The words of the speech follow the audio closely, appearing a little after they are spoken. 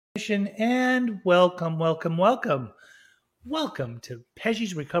And welcome to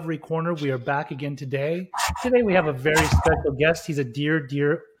Peggy's Recovery Corner. We are back again today. Today we have a very special guest. He's a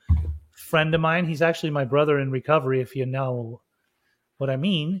dear friend of mine. He's actually my brother in recovery, if you know what I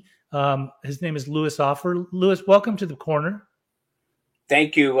mean. His name is Louis Offer. Louis, welcome to the corner.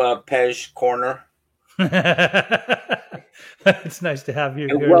 Thank you, Pej Corner. It's nice to have you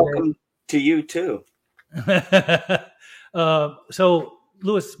and here. Welcome to you too. So,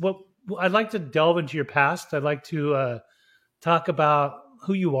 Louis, I'd like to delve into your past. I'd like to talk about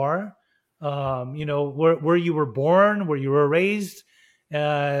who you are. Where you were born, where you were raised.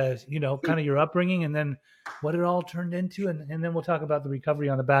 Kind of your upbringing, and then what it all turned into, and then we'll talk about the recovery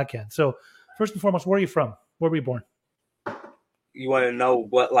on the back end. So, first and foremost, where are you from? Where were you born? You want to know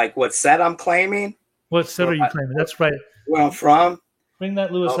what set I'm claiming? What set are you claiming? That's right. Where I'm from? Bring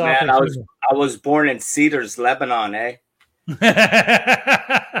that Louis off. Man, I was born in Cedars, Lebanon, eh?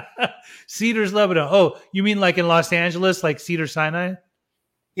 Cedars, Lebanon. Oh, you mean like in Los Angeles, like Cedar Sinai?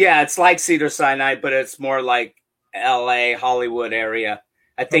 Yeah, it's like Cedar Sinai, but it's more like L.A., Hollywood area.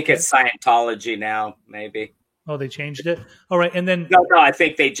 I think it's Scientology now, maybe. Oh, they changed it? All right, and then... No, I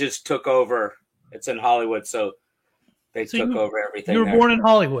think they just took over. It's in Hollywood, so they took over everything. You were born in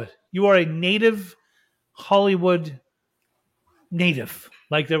Hollywood. You are a native Hollywood native.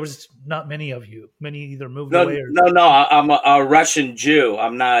 Like there was not many of you. Many either moved away or... No. I'm a Russian Jew.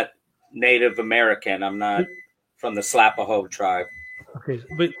 I'm not Native American. I'm not from the Slapaho tribe. Okay,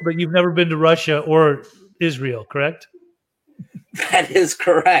 but you've never been to Russia or Israel, correct? That is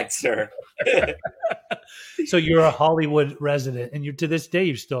correct, sir. So you're a Hollywood resident, and to this day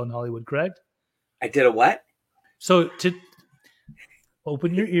you're still in Hollywood, correct? I did a what? So to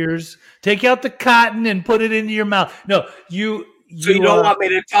open your ears, take out the cotton and put it into your mouth. No, you don't want me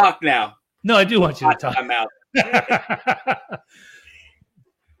to talk now? No, I do want you to talk. I'm out.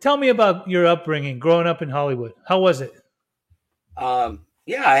 Tell me about your upbringing, growing up in Hollywood. How was it? I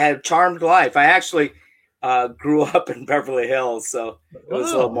had a charmed life. I actually grew up in Beverly Hills, so it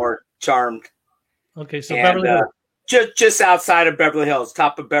was a little more charmed. Okay, so Beverly Hills. Just outside of Beverly Hills,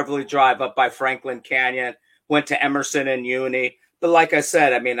 top of Beverly Drive, up by Franklin Canyon. Went to Emerson and Uni. But like I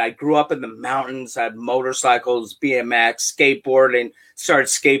said, I mean, I grew up in the mountains, had motorcycles, BMX, skateboarding, started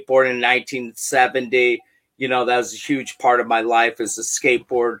skateboarding in 1970. That was a huge part of my life as a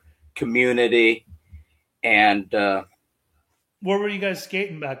skateboard community. And where were you guys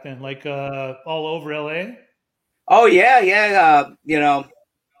skating back then? Like all over LA? Oh, yeah.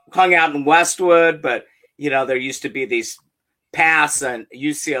 Hung out in Westwood, but, there used to be these paths in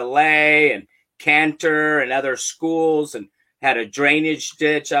UCLA and Cantor and other schools, and had a drainage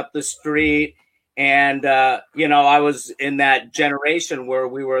ditch up the street. And, I was in that generation where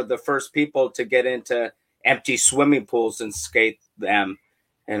we were the first people to get into empty swimming pools and skate them.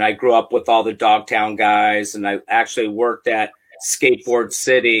 And I grew up with all the Dogtown guys, and I actually worked at Skateboard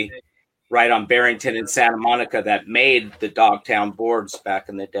City right on Barrington and Santa Monica that made the Dogtown boards back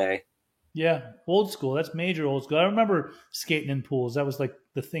in the day. Yeah, old school. That's major old school. I remember skating in pools. That was like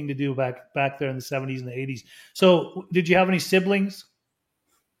the thing to do back there in the 70s and the 80s. So did you have any siblings?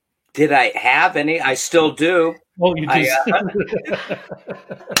 Did I have any? I still do. Oh, you do?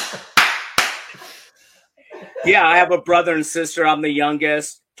 Yeah, I have a brother and sister. I'm the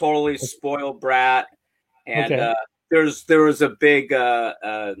youngest, totally spoiled brat. And there was a big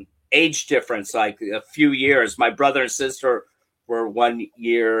age difference, like a few years. My brother and sister were 1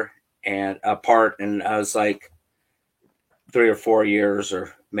 year and apart, and I was like 3 or 4 years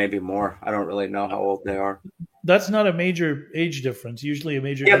or maybe more. I don't really know how old they are. That's not a major age difference. Usually a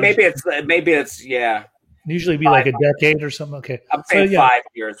major. Yeah, maybe it's yeah. Usually be like a decade or something. Okay, I'm saying 5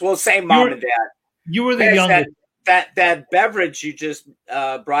 years. Well, same mom and dad. You were the youngest. That beverage you just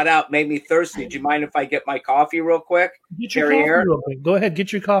brought out made me thirsty. Do you mind if I get my coffee real quick? Get your coffee real quick. Go ahead,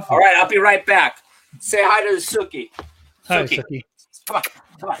 get your coffee. All right, I'll be right back. Say hi to Suki. Hi, Suki.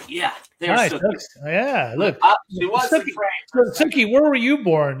 Come on. Yeah, there's hi, Suki. Yeah, look. She was Suki, where were you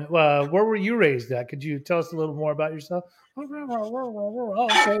born? Where were you raised at? Could you tell us a little more about yourself? Oh,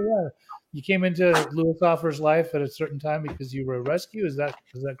 okay, yeah. You came into Louis Offer's life at a certain time because you were a rescue. Is that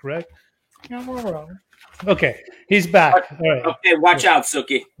correct? Okay, he's back. All right. Okay, watch out,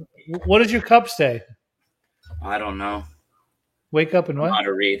 Suki. What does your cup say? I don't know. Wake up and what? I don't know how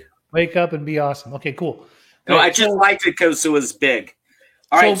to read. Wake up and be awesome. Okay, cool. No, I just liked it because it was big.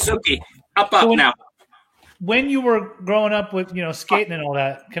 All right, Suki, up now. When you were growing up with skating and all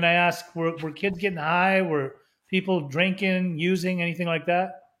that, can I ask, were kids getting high? Were people drinking, using, anything like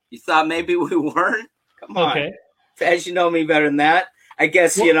that? You thought maybe we weren't? Come on. Okay. As you know me better than that. I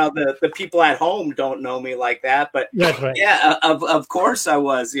guess, the people at home don't know me like that, but That's right. yeah, of course I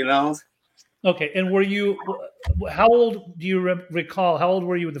was, Okay. And how old do you recall? How old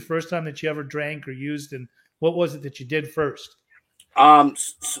were you the first time that you ever drank or used? And what was it that you did first?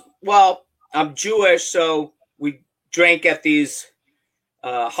 Well, I'm Jewish, so we drank at these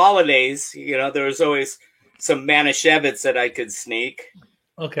holidays. There was always some Manischewitz that I could sneak.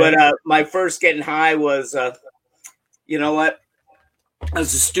 Okay. But my first getting high was, you know what? I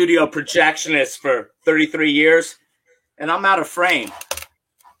was a studio projectionist for 33 years, and I'm out of frame.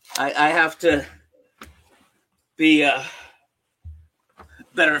 I have to be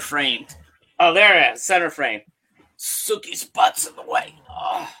better framed. Oh, there it is, center frame. Suki's butt's in the way.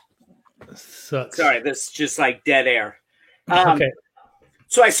 Oh. Sucks. Sorry, this is just like dead air. Okay.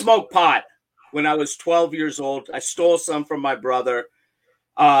 So I smoked pot when I was 12 years old. I stole some from my brother.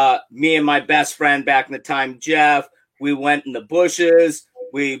 Me and my best friend back in the time, Jeff, we went in the bushes.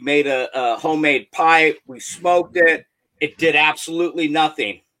 We made a homemade pipe. We smoked it. It did absolutely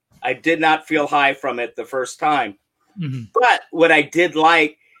nothing. I did not feel high from it the first time. Mm-hmm. But what I did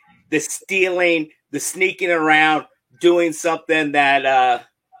like, the stealing, the sneaking around, doing something that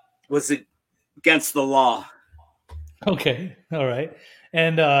was against the law. Okay. All right.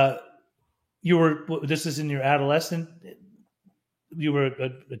 And this is in your adolescent, you were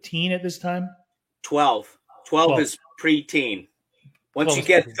a teen at this time? 12. 12 is pre-teen. Once you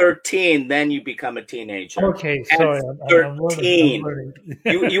get 13, then you become a teenager. Okay, sorry. 13.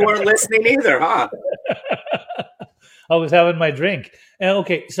 You weren't listening either, huh? I was having my drink. And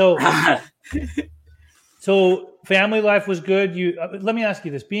okay, so family life was good. Let me ask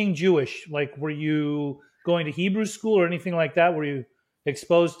you this: being Jewish, like, were you going to Hebrew school or anything like that? Were you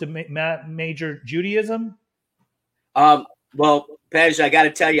exposed to major Judaism? Well, Pej, I got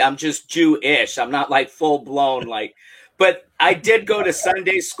to tell you, I'm just Jewish. I'm not like full blown but I did go to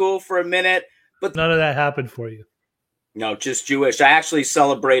Sunday school for a minute. But none of that happened for you. No, just Jewish. I actually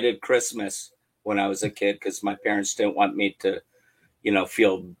celebrated Christmas when I was a kid because my parents didn't want me to,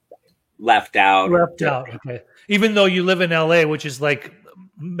 feel left out. Okay. Even though you live in LA, which is like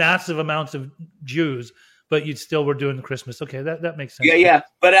massive amounts of Jews, but you still were doing Christmas. Okay, that makes sense. Yeah.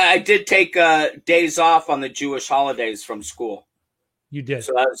 But I did take days off on the Jewish holidays from school. You did.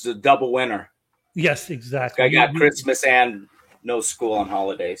 So that was a double winner. Yes, exactly. I got Christmas and no school on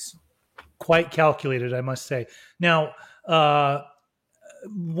holidays. Quite calculated, I must say. Now, growing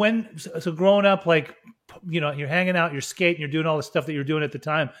up, you're hanging out, you're skating, you're doing all the stuff that you're doing at the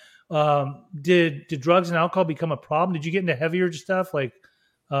time. Did drugs and alcohol become a problem? Did you get into heavier stuff, like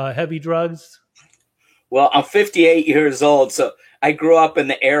heavy drugs? Well, I'm 58 years old, so I grew up in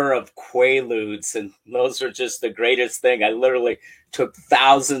the era of Quaaludes, and those are just the greatest thing. I literally took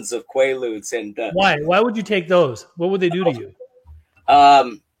thousands of Quaaludes. And why? Why would you take those? What would they do to you?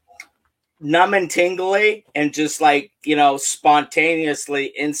 Numb and tingly, and just spontaneously,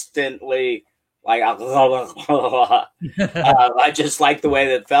 instantly, I just liked the way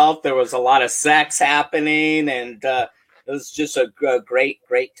that felt. There was a lot of sex happening, and it was just a great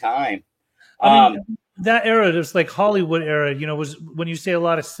time. That era, just like Hollywood era, was when you say a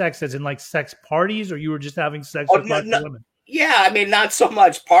lot of sex, as in like sex parties, or you were just having sex with women? Yeah, not so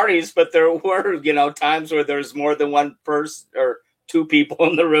much parties, but there were, times where there's more than one person or two people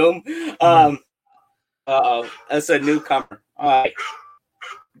in the room. That's a newcomer. All right.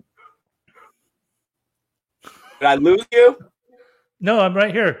 Did I lose you? No, I'm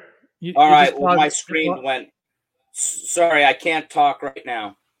right here. All right. Well, my screen went. Sorry, I can't talk right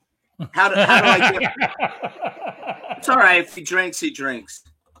now. How do I get? It's all right. If he drinks, he drinks.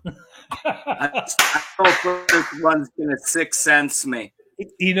 I hope this one's gonna sixth sense me.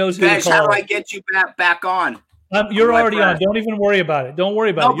 He knows who Guys, how do I get you back on? You're already on. Don't even worry about it. Don't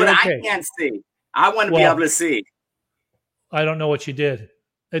worry about it. You're okay. I can't see. I want to be able to see. I don't know what you did.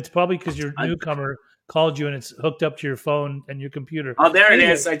 It's probably because your newcomer called you and it's hooked up to your phone and your computer. Oh, there it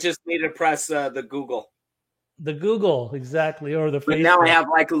is. I just need to press the Google. The Google, exactly, or the Facebook. But now I have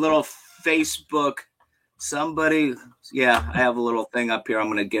like a little Facebook. Somebody, I have a little thing up here. I'm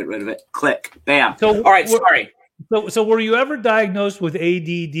going to get rid of it. Click. Bam. So, all right, sorry. So were you ever diagnosed with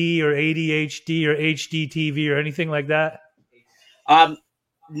ADD or ADHD or HDTV or anything like that?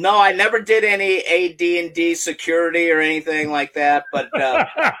 No, I never did any AD&D security or anything like that. But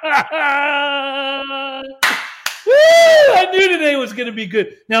I knew today was going to be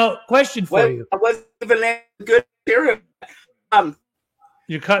good. Now, question for you. I wasn't even a good period.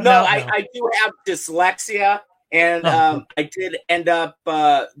 You're cutting out. I do have dyslexia, and I did end up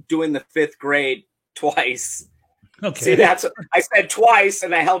doing the 5th grade twice. Okay. See, I said twice,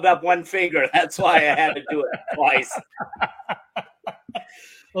 and I held up one finger. That's why I had to do it twice.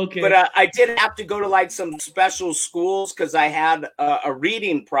 Okay. But I did have to go to like some special schools because I had a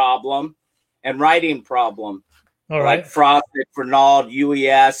reading problem and writing problem. All Like right. Frosted, Fernald,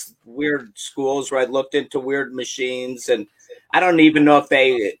 UES, weird schools where I looked into weird machines. And I don't even know if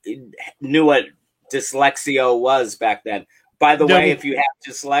they knew what dyslexia was back then. By the way, if you have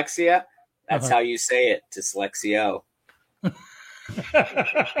dyslexia, that's how you say it, dyslexia.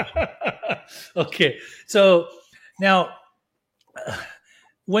 Okay. So now,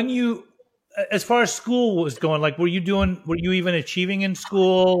 when you, as far as school was going, like, were you even achieving in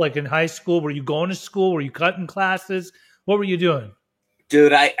school, like in high school? Were you going to school? Were you cutting classes? What were you doing?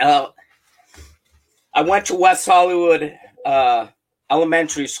 Dude, I went to West Hollywood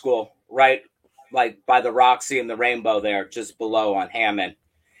Elementary School, right, like by the Roxy and the Rainbow there, just below on Hammond.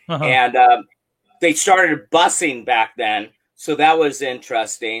 And they started busing back then, so that was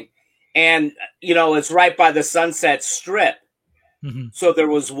interesting. And, you know, it's right by the Sunset Strip. Mm-hmm. So there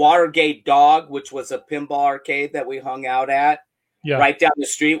was Watergate Dog, which was a pinball arcade that we hung out at. Yeah. Right down the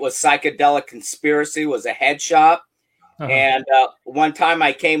street was Psychedelic Conspiracy, was a head shop. And one time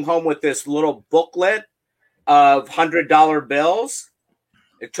I came home with this little booklet of $100 bills.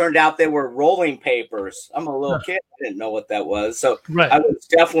 It turned out they were rolling papers. I'm a little kid. I didn't know what that was. So I was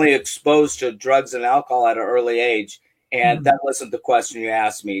definitely exposed to drugs and alcohol at an early age. And that wasn't the question you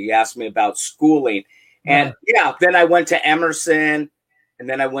asked me. You asked me about schooling. And then I went to Emerson, and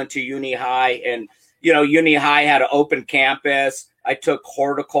then I went to Uni High. And, you know, Uni High had an open campus. I took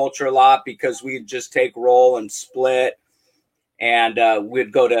horticulture a lot because we'd just take roll and split. And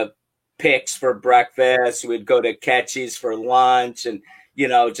we'd go to Pick's for breakfast. We'd go to Ketchy's for lunch and, you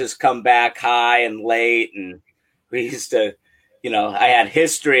know, just come back high and late. And we used to, you know, I had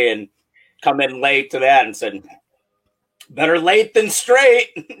history and come in late to that and said, better late than straight.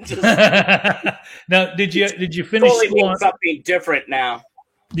 Now, did you finish school on something different now?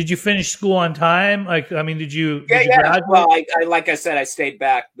 Did you finish school on time? Like, I mean, did you graduate? Well, I like I said, I stayed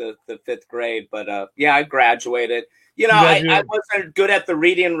back the fifth grade, but I graduated. You know, I wasn't good at the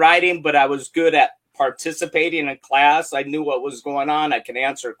reading and writing, but I was good at participating in class. I knew what was going on. I could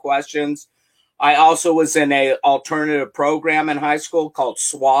answer questions. I also was in a alternative program in high school called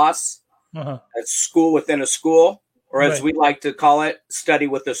SWAS, that's school within a school, or as we like to call it, study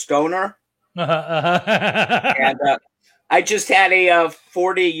with a stoner. And I just had a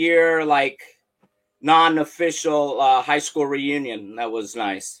 40-year, like, non-official high school reunion. That was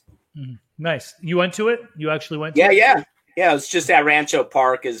nice. Nice. You went to it? You actually went to it? Yeah. It was just at Rancho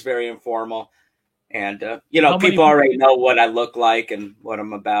Park. Is very informal. And, you know, people already know what I look like and what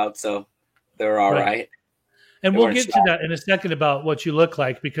I'm about, so they're all right. And we'll get to that in a second about what you look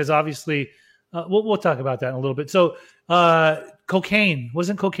like, because obviously we'll talk about that in a little bit. So cocaine.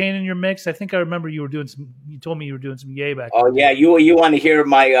 Wasn't cocaine in your mix? I think I remember you told me you were doing some yay back then. Oh, yeah. You want to hear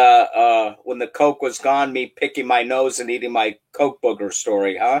my, when the Coke was gone, me picking my nose and eating my Coke booger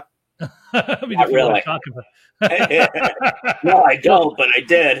story, huh? I mean, not really. No, I don't, but I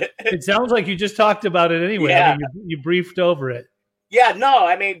did. It sounds like you just talked about it anyway. Yeah. I mean, you briefed over it. Yeah, no,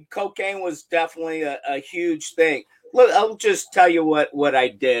 I mean, cocaine was definitely a huge thing. Look, I'll just tell you what I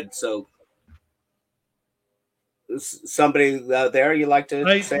did. So, somebody there you like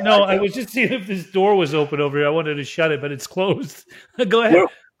to say? No, I was just seeing if this door was open over here. I wanted to shut it, but it's closed. Go ahead.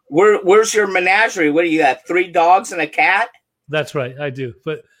 Where's your menagerie? What do you got? 3 dogs and a cat? That's right, I do.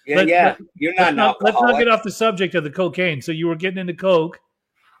 But you're not. Let's not get off the subject of the cocaine. So you were getting into coke.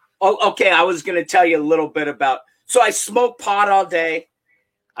 Oh, okay. I was going to tell you a little bit about. So I smoked pot all day.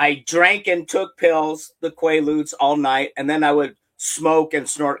 I drank and took pills, the Quaaludes, all night, and then I would smoke and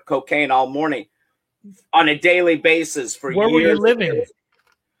snort cocaine all morning on a daily basis for years. Where were you living?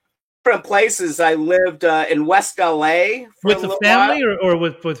 Different places. I lived in West LA with the family or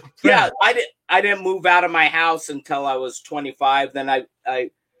with friends? Yeah, I didn't move out of my house until I was 25. Then I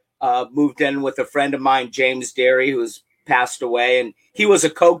moved in with a friend of mine, James Derry, who's passed away, and he was a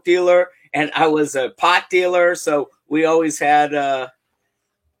coke dealer and I was a pot dealer, so we always had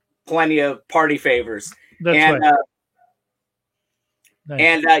plenty of party favors. That's right. Nice.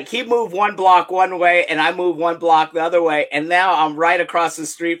 And he moved 1 block one way and I moved 1 block the other way. And now I'm right across the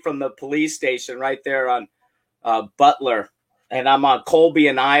street from the police station right there on Butler. And I'm on Colby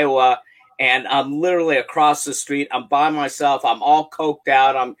in Iowa. And I'm literally across the street. I'm by myself. I'm all coked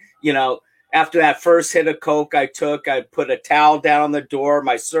out. I'm, after that first hit of coke I took, I put a towel down on the door,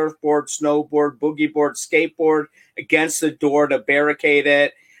 my surfboard, snowboard, boogie board, skateboard against the door to barricade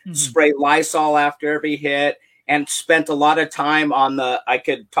it, spray Lysol after every hit. And spent a lot of time I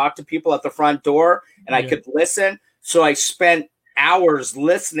could talk to people at the front door and I could listen. So I spent hours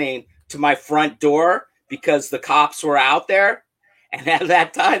listening to my front door because the cops were out there. And at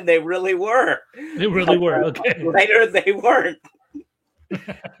that time, they really were. They really were. Okay. Later, they weren't.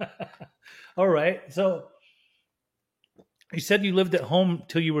 All right. So you said you lived at home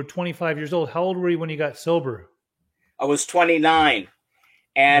till you were 25 years old. How old were you when you got sober? I was 29.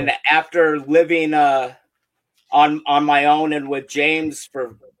 And after living on my own and with James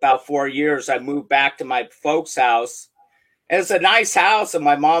for about 4 years, I moved back to my folks' house. And it's a nice house, and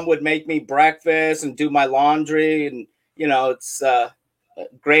my mom would make me breakfast and do my laundry, and it's a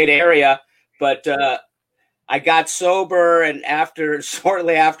great area. But I got sober, and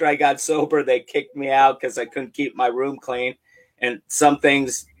shortly after I got sober, they kicked me out because I couldn't keep my room clean. And some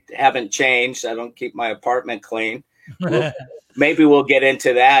things haven't changed. I don't keep my apartment clean. Maybe we'll get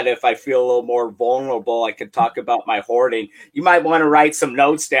into that if I feel a little more vulnerable. I could talk about my hoarding. You might want to write some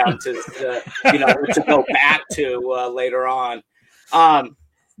notes down to go back to later on.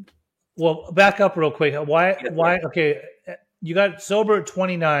 Well, back up real quick. Why? Okay, you got sober at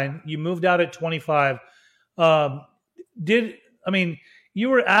 29. You moved out at 25. You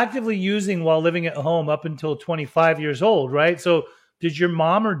were actively using while living at home up until 25 years old, right? So did your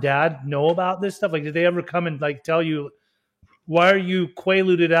mom or dad know about this stuff? Like, did they ever come and like tell you, why are you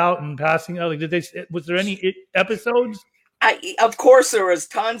quaaluded out and passing out? Like, was there any episodes? Of course, there was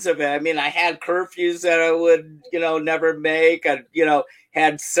tons of it. I mean, I had curfews that I would, never make. I,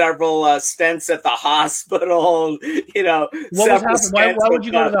 had several stints at the hospital. What was happening? Why would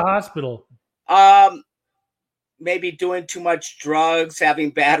you go to the hospital? Maybe doing too much drugs,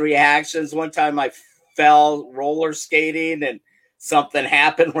 having bad reactions. One time I fell roller skating and something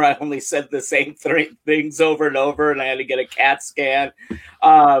happened where I only said the same three things over and over, and I had to get a CAT scan.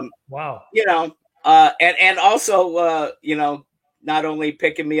 Wow. And also, not only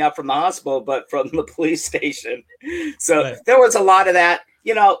picking me up from the hospital, but from the police station. So There was a lot of that.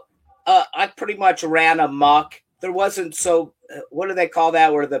 I pretty much ran amok. There wasn't what do they call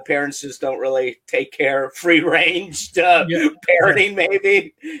that, where the parents just don't really take care? Free range parenting,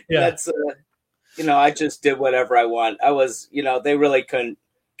 maybe. Yeah. That's I just did whatever I want. I was, they really couldn't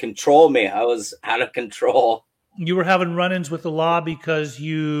control me. I was out of control. You were having run-ins with the law because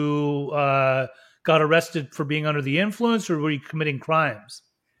you got arrested for being under the influence, or were you committing crimes?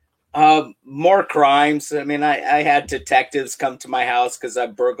 More crimes. I mean, I had detectives come to my house because I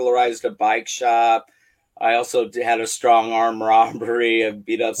burglarized a bike shop. I also had a strong arm robbery. I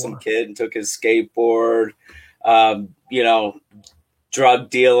beat up some kid and took his skateboard. Drug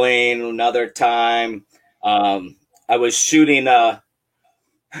dealing another time. I was shooting at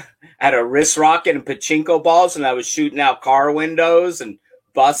a wrist rocket and pachinko balls, and I was shooting out car windows and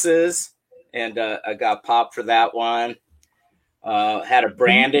buses, and I got popped for that one. Had a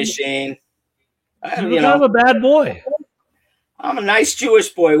brandishing. You're kind of a bad boy. I'm a nice Jewish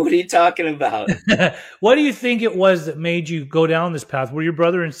boy. What are you talking about? What do you think it was that made you go down this path? Were your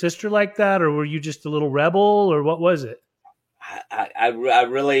brother and sister like that, or were you just a little rebel, or what was it? I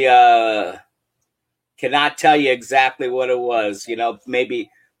really cannot tell you exactly what it was.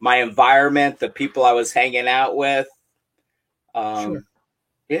 Maybe my environment, the people I was hanging out with. Sure.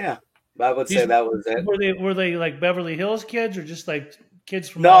 Yeah, I would say that was it. Were they like Beverly Hills kids, or just like kids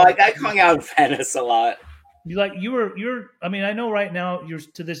from? No, I hung out in Venice a lot. I mean, I know right now you're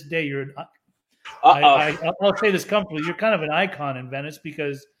to this day you're. I'll say this comfortably. You're kind of an icon in Venice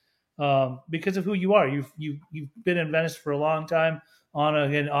because of who you are. You've been in Venice for a long time, on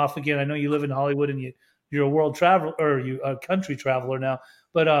again, off again. I know you live in Hollywood and you're a world traveler, or you a country traveler now.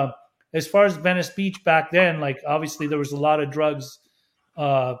 But as far as Venice Beach back then, like obviously there was a lot of drugs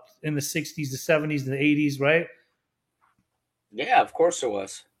in the 60s, the 70s, and the 80s, right? Yeah, of course there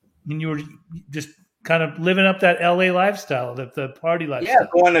was. And you were just kind of living up that LA lifestyle, the party lifestyle. Yeah,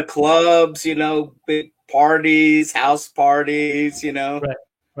 going to clubs, big parties, house parties,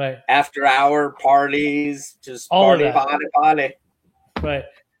 Right. After hour parties, just all party. Right.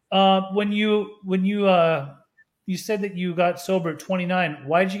 When you said that you got sober at 29,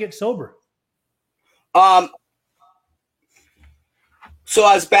 why did you get sober? So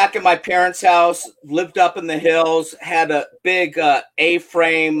I was back at my parents' house, lived up in the hills, had a big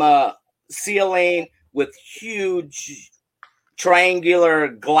A-frame ceiling with huge triangular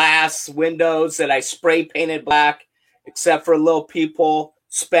glass windows that I spray painted black, except for a little peephole.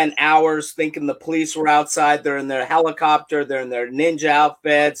 Spent hours thinking the police were outside. They're in their helicopter. They're in their ninja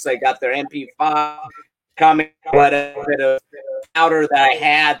outfits. They got their MP5 coming. What a bit of powder that I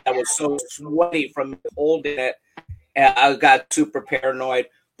had that was so sweaty from holding it. And I got super paranoid.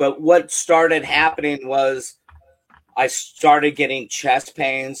 But what started happening was I started getting chest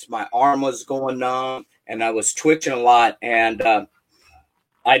pains. My arm was going numb, and I was twitching a lot. And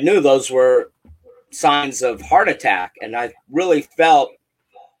I knew those were signs of heart attack, and I really felt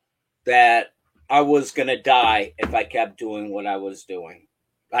that I was going to die if I kept doing what I was doing.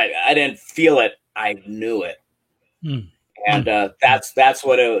 I didn't feel it. I knew it. And that's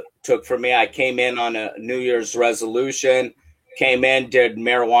what it took for me. I came in on a New Year's resolution, came in, did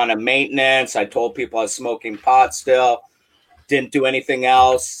marijuana maintenance. I told people I was smoking pot still, didn't do anything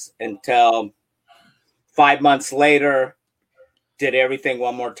else until 5 months later, did everything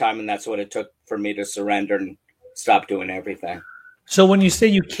one more time. And that's what it took for me to surrender and stop doing everything. So when you say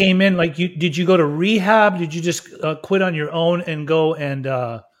you came in, like did you go to rehab? Did you just quit on your own and go and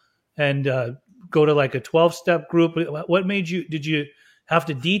go to like a 12-step group? What made you? Did you have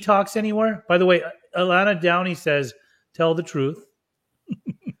to detox anywhere? By the way, Alana Downey says, "Tell the truth."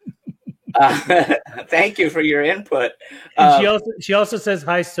 Thank you for your input. She also says,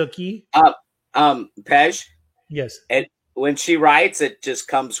 "Hi, Suki." Pej. Yes. When she writes, it just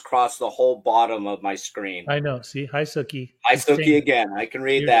comes across the whole bottom of my screen. I know. See, hi, Suki. Hi, Suki again. I can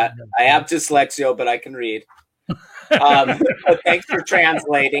read that. I have dyslexia, but I can read. Thanks for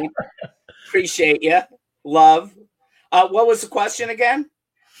translating. Appreciate you. Love. What was the question again?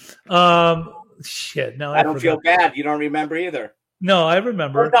 Shit. No, I don't feel bad. You don't remember either. No, I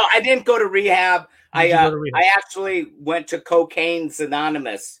remember. Oh, no, I didn't go to rehab. I actually went to Cocaine's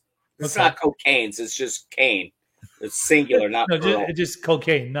Anonymous. It's not cocaine's. It's just cane. It's singular, not plural. Just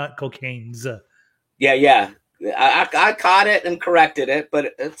cocaine, not cocaine's. Yeah. I caught it and corrected it,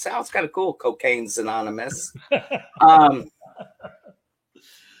 but it sounds kind of cool. Cocaine's Anonymous. And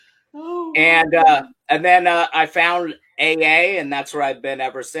then I found AA, and that's where I've been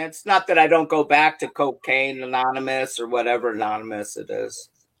ever since. Not that I don't go back to Cocaine Anonymous or whatever anonymous it is.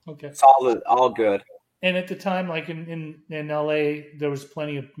 Okay, it's all good. And at the time, like in LA, there was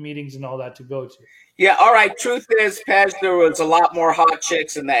plenty of meetings and all that to go to. Yeah, all right. Truth is, Pez, there was a lot more hot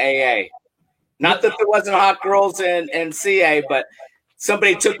chicks in the AA. Not that there wasn't hot girls in CA, but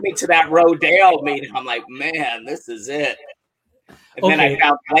somebody took me to that Rodale meeting. I'm like, man, this is it. And then I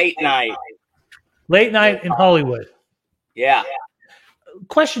found Late Night. Late Night in Hollywood. Yeah.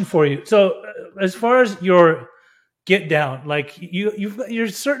 Question for you. So as far as your get down, like you're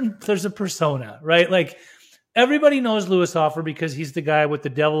certain there's a persona, right? Like everybody knows Louis Hoffer because he's the guy with the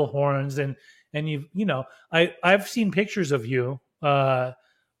devil horns, and I've seen pictures of you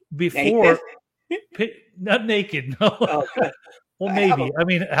before. Not naked, no. Okay. Well, maybe. I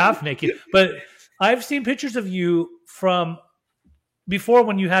mean, half naked. But I've seen pictures of you from before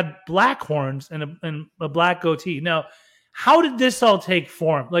when you had black horns and a black goatee. Now, how did this all take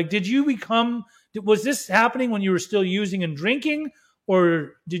form? Like, was this happening when you were still using and drinking,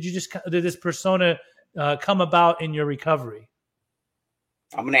 or did this persona come about in your recovery?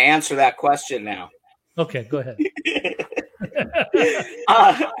 I'm going to answer that question now. Okay, go ahead.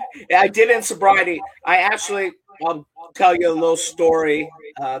 I did in sobriety. I'll tell you a little story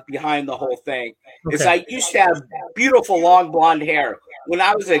behind the whole thing. Okay. Is I used to have beautiful long blonde hair. When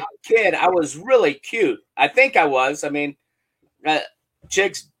I was a kid, I was really cute. I think I was. I mean,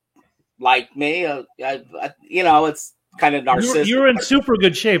 chicks like me. It's kind of narcissistic. You were in super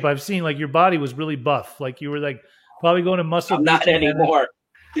good shape. I've seen like your body was really buff. Like you were like probably going to muscle. I'm not anymore.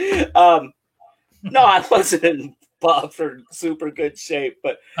 No, I wasn't in buff or super good shape,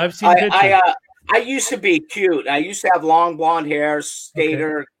 but I've seen pictures. I used to be cute. I used to have long blonde hair,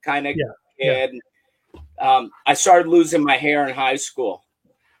 skater kind of kid. Yeah. I started losing my hair in high school,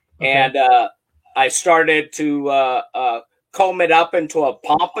 and I started to comb it up into a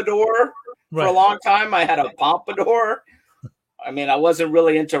pompadour for a long time. I had a pompadour. I mean, I wasn't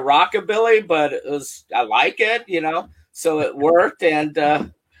really into rockabilly, but I like it, so it worked. And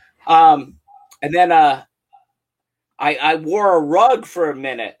then I wore a rug for a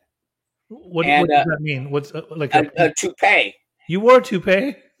minute. What does that mean? What's like a toupee? You wore a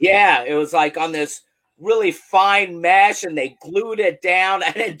toupee? Yeah, it was like on this really fine mesh, and they glued it down.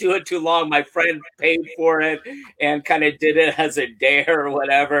 I didn't do it too long. My friend paid for it and kind of did it as a dare or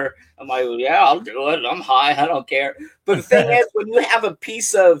whatever. I'm like, yeah, I'll do it. I'm high. I don't care. But the thing is, when you have a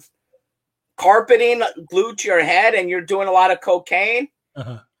piece of carpeting glued to your head and you're doing a lot of cocaine,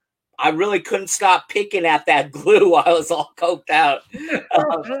 I really couldn't stop picking at that glue while I was all coked out.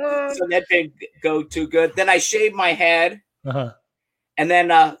 So that didn't go too good. Then I shaved my head. And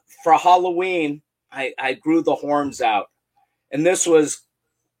then for Halloween, I grew the horns out. And this was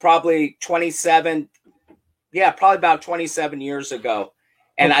probably probably about 27 years ago.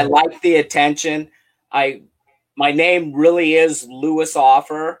 And I liked the attention. My name really is Louis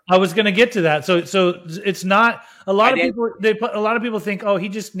Hoffer. I was going to get to that. So it's not a lot of people think, oh, he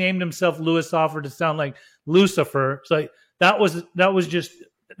just named himself Louis Hoffer to sound like Lucifer. So that was just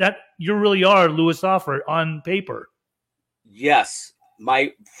that you really are Louis Offer on paper. Yes.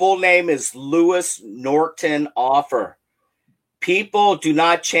 My full name is Louis Norton Offer. People do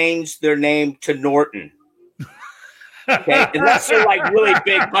not change their name to Norton. Okay, unless they're like really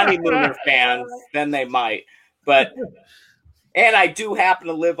big Honeymooner fans, then they might. But and I do happen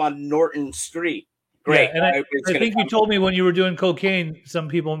to live on Norton Street. Great. Yeah, and I think you told me when you were doing cocaine, some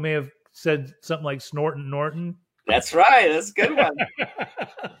people may have said something like Snorton Norton. That's right. That's a good one.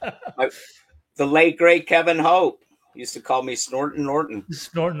 The late great Kevin Hope used to call me Snorton Norton.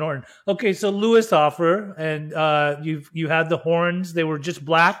 Snorton Norton. Okay, so Louis Offer, and you had the horns. They were just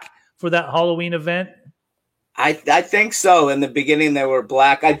black for that Halloween event. I think so. In the beginning, they were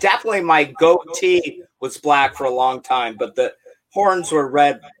black. My goatee was black for a long time, but the horns were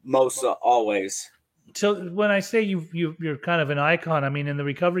red most always. So when I say you're kind of an icon, I mean, in the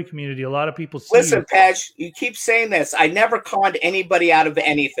recovery community, a lot of people see Listen, Pej, you keep saying this. I never conned anybody out of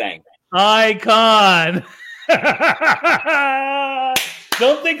anything. Icon.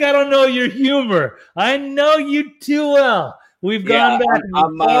 Don't think I don't know your humor. I know you too well. We've gone back.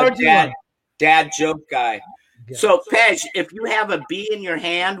 I'm a dad joke guy. Yeah. So, Pej, if you have a bee in your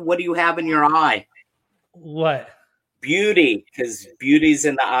hand, what do you have in your eye? What? Beauty, because beauty's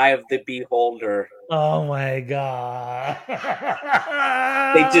in the eye of the beholder. Oh my God.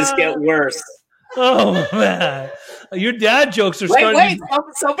 They just get worse. Oh man. Your dad jokes are starting. Wait,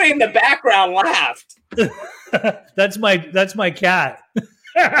 somebody in the background laughed. That's my cat.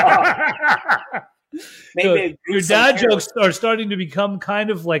 Maybe your dad jokes are starting to become kind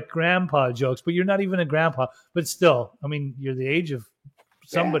of like grandpa jokes, but you're not even a grandpa. But still, I mean, you're the age of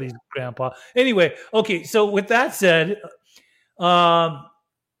somebody's grandpa. Anyway, okay. So with that said,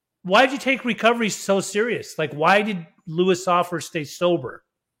 why did you take recovery so serious? Like, why did Louis Offer stay sober?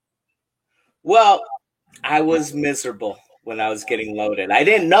 Well, I was miserable when I was getting loaded. I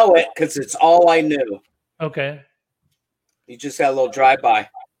didn't know it because it's all I knew. Okay. You just had a little drive-by.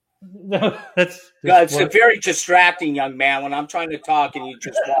 No, that's it's a very distracting, young man, when I'm trying to talk and you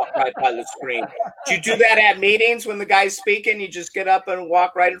just walk right by the screen. Do you do that at meetings when the guy's speaking? You just get up and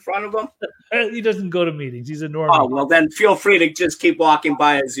walk right in front of him? He doesn't go to meetings. He's a normal. Oh, well, then feel free to just keep walking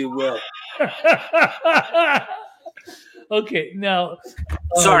by as you will. Okay, now.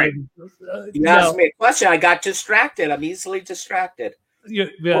 Sorry. You asked me a question. I got distracted. I'm easily distracted.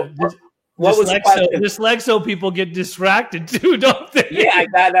 What was the question? Dyslexo people get distracted too, don't they? Yeah, I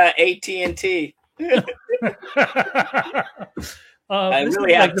got AT&T. I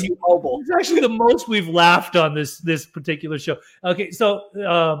really have T-Mobile. It's actually the most we've laughed on this particular show. Okay,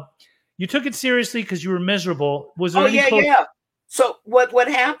 so you took it seriously because you were miserable. Was there yeah. So what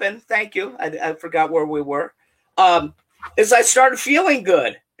happened? Thank you. I forgot where we were. Is I started feeling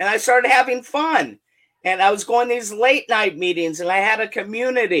good and I started having fun, and I was going to these late night meetings, and I had a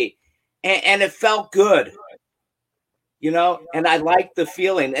community. And it felt good, and I liked the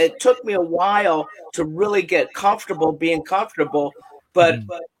feeling. It took me a while to really get comfortable being comfortable, but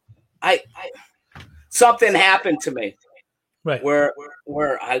something happened to me, right? Where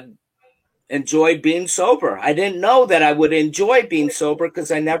I enjoyed being sober. I didn't know that I would enjoy being sober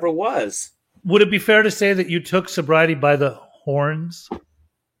because I never was. Would it be fair to say that you took sobriety by the horns?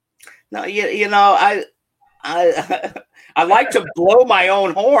 No, I like to blow my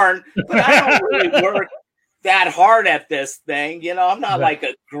own horn, but I don't really work that hard at this thing. I'm not like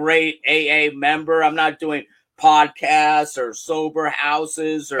a great AA member. I'm not doing podcasts or sober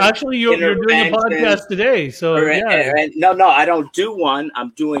houses. Or actually, you're doing a podcast today. So no, I don't do one.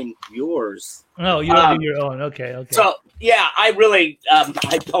 I'm doing yours. Oh, you don't do your own. Okay. So yeah, I really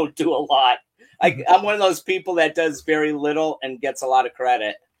I don't do a lot. I'm one of those people that does very little and gets a lot of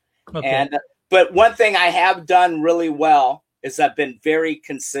credit. Okay. But one thing I have done really well is I've been very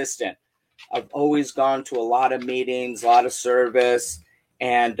consistent. I've always gone to a lot of meetings, a lot of service,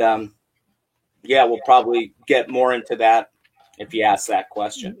 and we'll probably get more into that if you ask that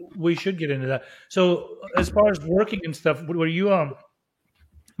question. We should get into that. So as far as working and stuff, were you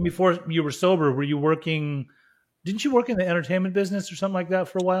before you were sober, were you working? Didn't you work in the entertainment business or something like that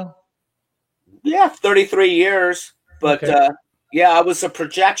for a while? Yeah, 33 years, but. Okay. I was a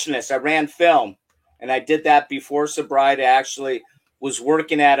projectionist. I ran film, and I did that before sobriety. I actually was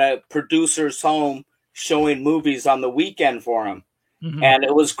working at a producer's home showing movies on the weekend for him. Mm-hmm. And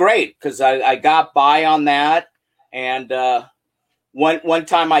it was great because I got by on that. And one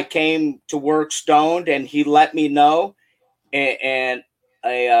time I came to work stoned, and he let me know. And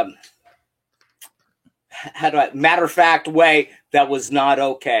matter of fact way that was not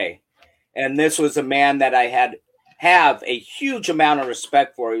okay. And this was a man that I have a huge amount of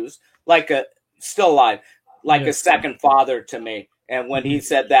respect for. He was still alive, a second father to me. And when he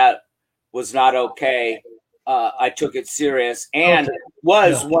said that was not okay, I took it serious, and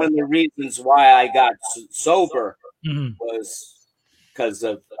was one of the reasons why I got sober was because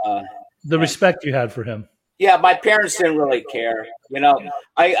of the respect you had for him. Yeah, my parents didn't really care.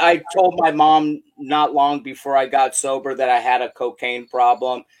 I told my mom not long before I got sober that I had a cocaine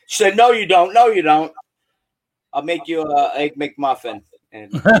problem. She said, "No, you don't. No, you don't. I'll make you a egg McMuffin." And,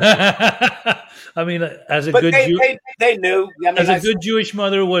 I mean, as a good they knew. I mean, as a good Jewish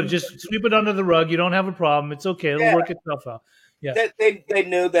mother would just sweep it under the rug. You don't have a problem. It's okay. It'll work itself out. Yeah, they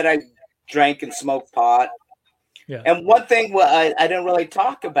knew that I drank and smoked pot. Yeah, and one thing I didn't really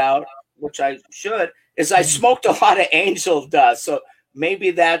talk about, which I should, is I smoked a lot of angel dust. So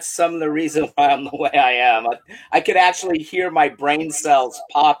maybe that's some of the reason why I'm the way I am. I could actually hear my brain cells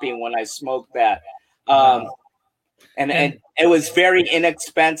popping when I smoked that. And it was very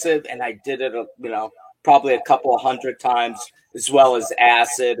inexpensive, and I did it, probably a couple of hundred times, as well as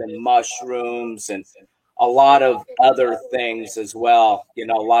acid and mushrooms and a lot of other things as well. A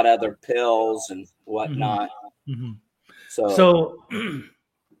lot of other pills and whatnot. Mm-hmm. So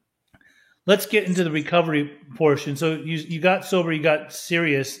let's get into the recovery portion. So you got sober, you got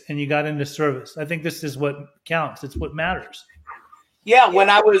serious, and you got into service. I think this is what counts. It's what matters. Yeah, when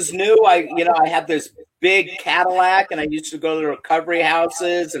I was new, I had this big Cadillac, and I used to go to recovery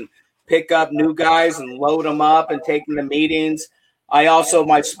houses and pick up new guys and load them up and take them to meetings.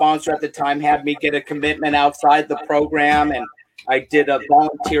 My sponsor at the time had me get a commitment outside the program, and I did a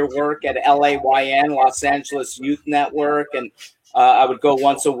volunteer work at LAYN, Los Angeles Youth Network, and I would go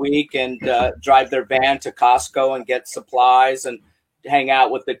once a week and drive their van to Costco and get supplies and hang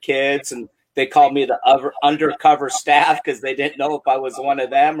out with the kids. And they called me the undercover staff because they didn't know if I was one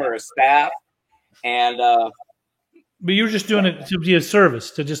of them or a staff. And but you were just doing it to be a service,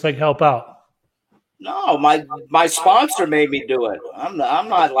 to just like help out. No, my sponsor made me do it. I'm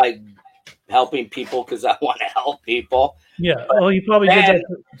not like helping people because I want to help people. Yeah. Well, you probably did that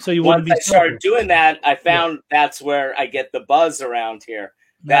so you wouldn't be. Once I started doing that, I found that's where I get the buzz around here.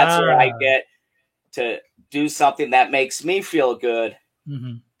 That's where I get to do something that makes me feel good.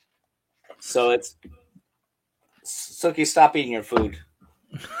 Mm-hmm. So it's Suki, stop eating your food.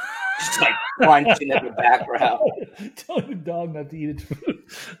 Just like crunching in the background. Tell the dog not to eat its food.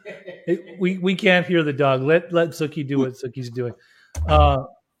 We can't hear the dog. Let Suki do what Suki's doing.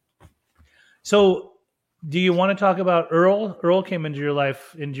 So, do you want to talk about Earl? Earl came into your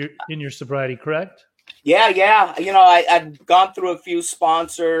life in your sobriety, correct? Yeah. I'd gone through a few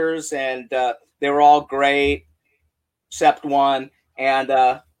sponsors, and they were all great, except one. And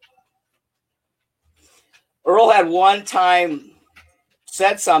Earl had one time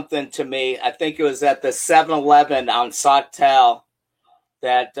said something to me. I think it was at the 7-Eleven on Sawtell,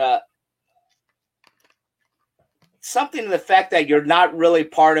 that something to the fact that you're not really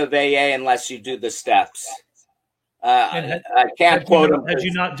part of AA unless you do the steps. I can't quote him. Had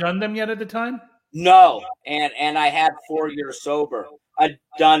you not done them yet at the time? No, and I had 4 years sober. I'd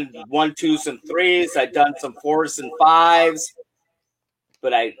done 1, 2s, and 3s. I'd done some 4s and 5s,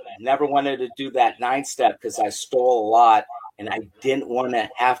 but I never wanted to do that 9-step because I stole a lot, and I didn't want to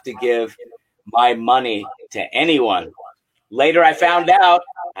have to give my money to anyone. Later, I found out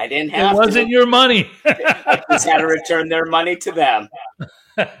I didn't have to. It wasn't your money. I just had to return their money to them.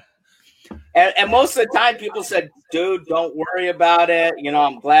 And most of the time, people said, dude, don't worry about it.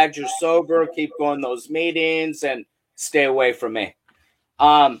 I'm glad you're sober. Keep going to those meetings and stay away from me.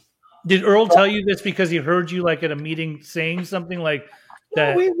 Did Earl tell you this because he heard you like at a meeting saying something like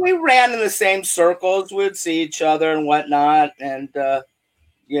that? We ran in the same circles. We'd see each other and whatnot. And,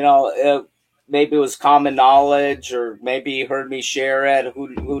 maybe it was common knowledge, or maybe he heard me share it.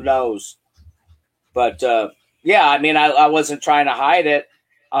 Who knows? But, I wasn't trying to hide it.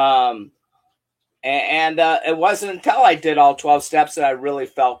 It wasn't until I did all 12 steps that I really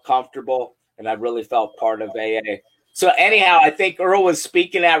felt comfortable and I really felt part of AA. So anyhow, I think Earl was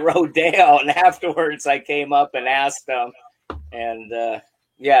speaking at Rodeo, and afterwards I came up and asked him. And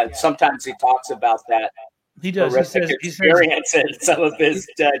sometimes he talks about that. He does. Experience in some of his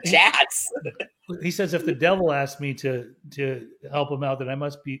chats. He says, if the devil asked me to help him out, then I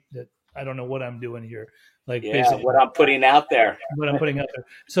must be that. I don't know what I'm doing here. Like, what I'm putting out there.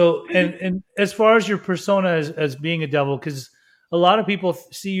 So, and as far as your persona as being a devil, because a lot of people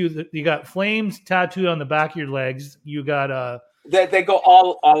see you got flames tattooed on the back of your legs. You got they go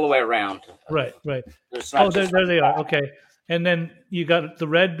all the way around. Right. There they are. Okay. And then you got the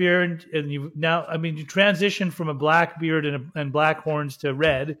red beard, and you transitioned from a black beard and black horns to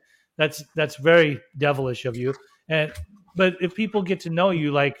red. That's very devilish of you. But if people get to know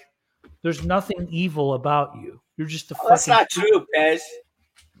you, like, there's nothing evil about you. You're just a Well, that's fucking. not true, Pej.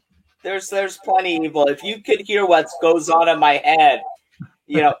 There's plenty evil. If you could hear what goes on in my head,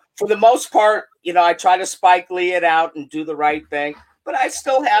 for the most part, I try to Spike Lee it out and do the right thing, but I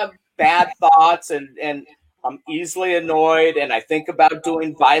still have bad thoughts and I'm easily annoyed and I think about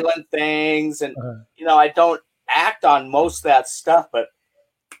doing violent things and, I don't act on most of that stuff, but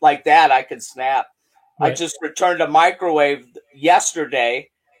like that, I could snap. Right. I just returned a microwave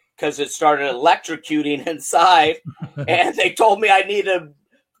yesterday because it started electrocuting inside and they told me I need to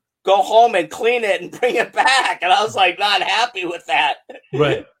go home and clean it and bring it back. And I was like, not happy with that.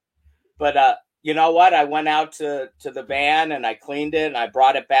 Right. But you know what? I went out to the van and I cleaned it and I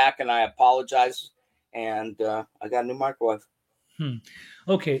brought it back and I apologized. And I got a new microwave.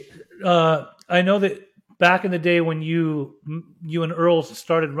 Okay. I know that back in the day when you and Earl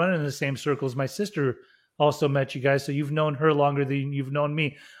started running in the same circles, my sister also met you guys. So you've known her longer than you've known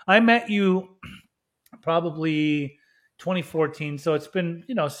me. I met you probably 2014. So it's been,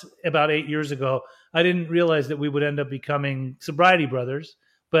 about 8 years ago. I didn't realize that we would end up becoming sobriety brothers,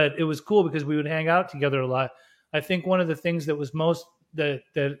 but it was cool because we would hang out together a lot. I think one of the things that was most that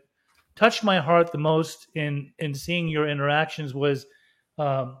touched my heart the most in seeing your interactions was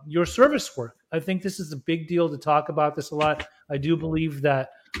your service work. I think this is a big deal to talk about this a lot. I do believe that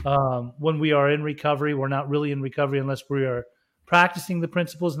when we are in recovery, we're not really in recovery unless we are practicing the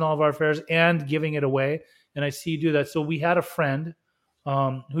principles in all of our affairs and giving it away. And I see you do that. So we had a friend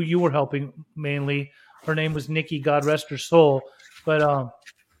who you were helping mainly. Her name was Nikki, God rest her soul. But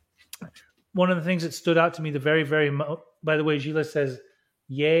one of the things that stood out to me, by the way, Gila says,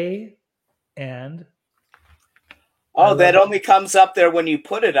 yay, and. Oh, that only comes up there when you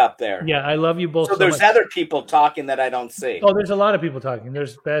put it up there. Yeah, I love you both. So there's other people talking that I don't see. Oh, there's a lot of people talking.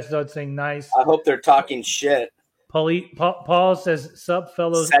 There's Bastard saying nice. I hope they're talking shit. Paul says, sup,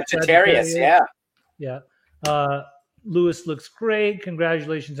 fellows. Sagittarius, yeah. Yeah. Lewis looks great.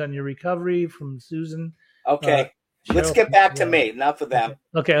 Congratulations on your recovery from Susan. Okay. Let's get back to me. Enough of them.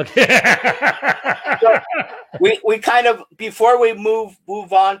 Okay. So we kind of, before we move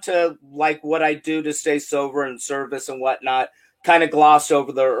on to like what I do to stay sober and service and whatnot, kind of gloss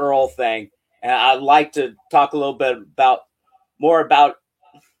over the Earl thing. And I'd like to talk a little bit more about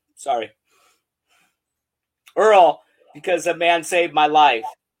Earl, because the man saved my life.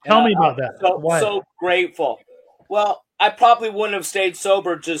 Tell me about that. So grateful. Well, I probably wouldn't have stayed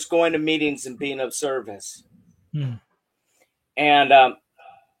sober just going to meetings and being of service. And,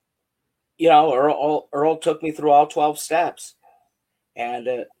 Earl took me through all 12 steps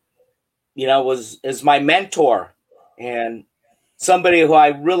and, is my mentor and somebody who I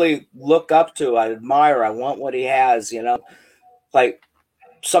really look up to. I admire. I want what he has, like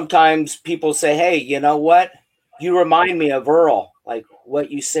sometimes people say, hey, you know what? You remind me of Earl. Like what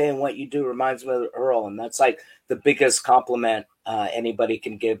you say and what you do reminds me of Earl. And that's like the biggest compliment anybody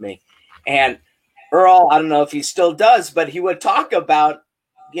can give me. And Earl, I don't know if he still does, but he would talk about,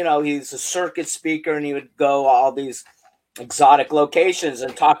 he's a circuit speaker and he would go all these exotic locations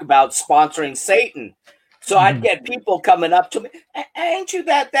and talk about sponsoring Satan. So I'd get people coming up to me, ain't you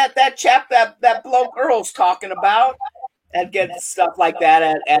that chap that bloke Earl's talking about? I'd get stuff like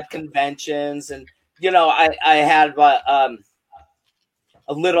that at conventions. And, I had a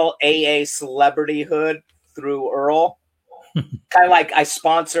little AA celebrityhood through Earl. Kind of like I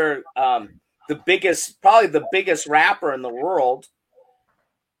sponsor probably the biggest rapper in the world.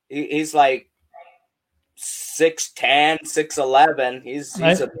 He's like 6'10", 6'11". He's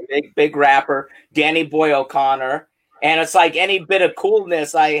a big rapper, Danny Boy O'Connor. And it's like any bit of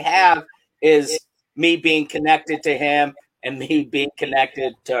coolness I have is me being connected to him and me being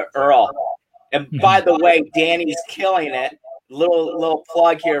connected to Earl. And by the way, Danny's killing it. Little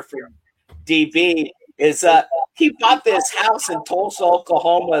plug here for DB is he bought this house in Tulsa,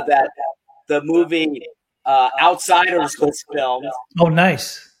 Oklahoma that the movie Outsiders was filmed. Oh,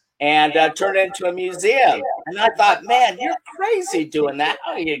 nice. And turned it into a museum. And I thought, man, you're crazy doing that.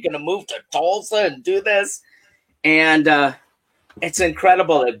 How are you going to move to Tulsa and do this? And it's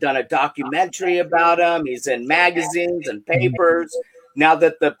incredible. They've done a documentary about him. He's in magazines and papers. Now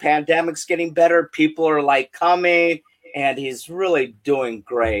that the pandemic's getting better, people are like coming, and he's really doing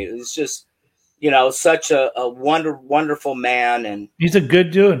great. He's just, such a wonderful man. And he's a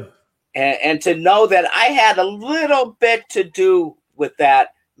good dude. And to know that I had a little bit to do with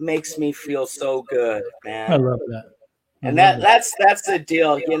that makes me feel so good, man. I love that. And that's the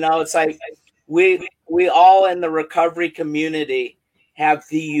deal. It's like we all in the recovery community have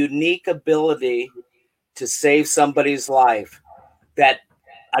the unique ability to save somebody's life that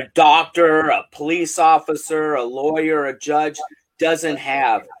a doctor, a police officer, a lawyer, a judge doesn't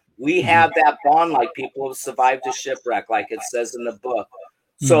have. We have that bond like people who survived a shipwreck, like it says in the book.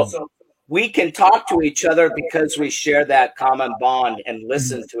 So we can talk to each other because we share that common bond and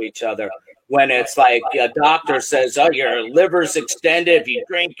listen to each other. When it's like a doctor says, oh, your liver's extended. If you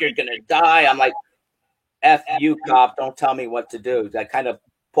drink, you're going to die. I'm like, F you, cop. Don't tell me what to do. I kind of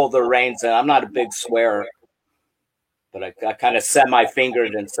pull the reins in. I'm not a big swearer, but I kind of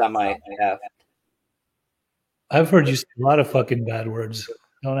semi-fingered and semi-F. I've heard you say a lot of fucking bad words.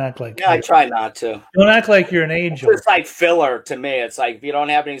 Don't act like I try not to. Don't act like you're an angel. It's like filler to me. It's like if you don't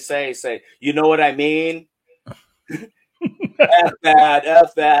have anything to say, you know what I mean? F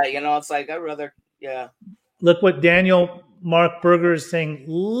that. You know, it's like I'd rather, yeah. Look what Daniel Mark Berger is saying.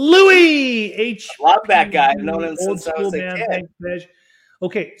 Louis H. Love that guy. I've known him since I was a kid. Thanks,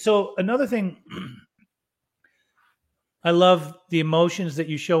 okay, so another thing. I love the emotions that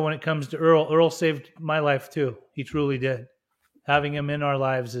you show when it comes to Earl. Earl saved my life too. He truly did. Having him in our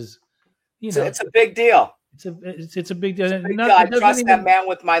lives is, you know, it's a big deal. It's a big deal. I trust that man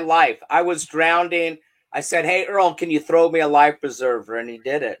with my life. I was drowning. I said, "Hey, Earl, can you throw me a life preserver?" And he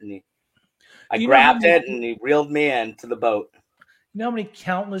did it. And I grabbed it, and he reeled me into the boat. You know how many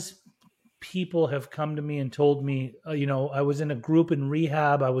countless people have come to me and told me, you know, I was in a group in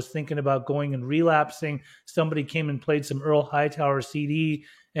rehab. I was thinking about going and relapsing. Somebody came and played some Earl Hightower CD,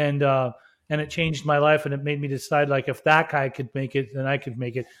 and it changed my life, and it made me decide, like, if that guy could make it, then I could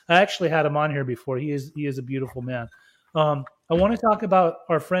make it. I actually had him on here before. He is a beautiful man. I want to talk about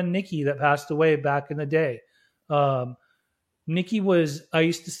our friend Nikki that passed away back in the day. Nikki I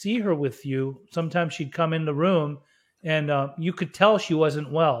used to see her with you. Sometimes she'd come in the room, and you could tell she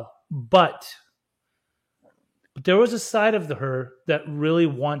wasn't well. But there was a side of her that really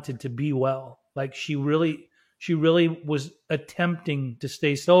wanted to be well. Like she really was attempting to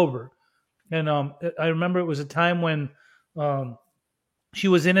stay sober. And I remember it was a time when she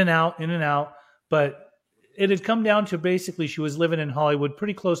was in and out, but it had come down to basically she was living in Hollywood,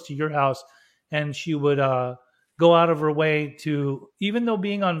 pretty close to your house, and she would go out of her way to, even though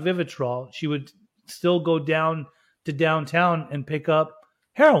being on Vivitrol, she would still go down to downtown and pick up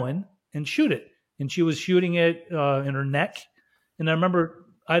heroin and shoot it. And she was shooting it in her neck. And I remember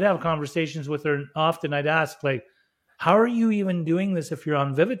I'd have conversations with her, and often I'd ask, like, how are you even doing this if you're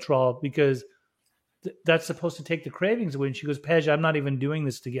on Vivitrol? Because that's supposed to take the cravings away. And she goes, Pej, I'm not even doing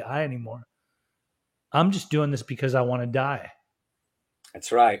this to get high anymore. I'm just doing this because I want to die.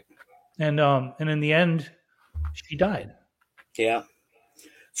 That's right. And in the end, she died. Yeah.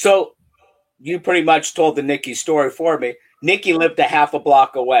 So you pretty much told the Nikki story for me. Nikki lived a half a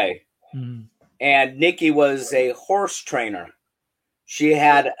block away. Mm-hmm. And Nikki was a horse trainer. She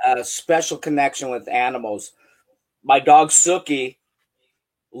had a special connection with animals. My dog Suki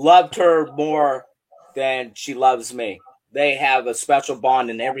loved her more than she loves me. They have a special bond,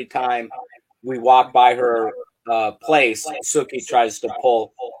 and every time we walk by her place, Suki tries to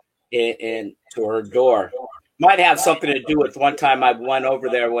pull into her door. Might have something to do with one time I went over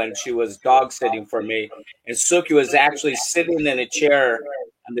there when she was dog sitting for me, and Suki was actually sitting in a chair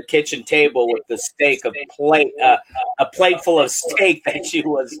on the kitchen table with the steak, a plate full of steak that she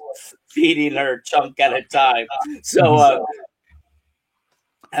was feeding her chunk at a time. So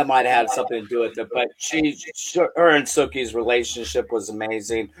that might have had something to do with it. But her and Suki's relationship was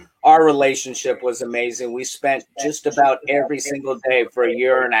amazing. Our relationship was amazing. We spent just about every single day for a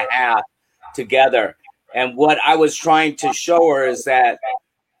year and a half together. And what I was trying to show her is that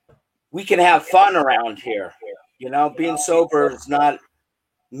we can have fun around here. You know, being sober is not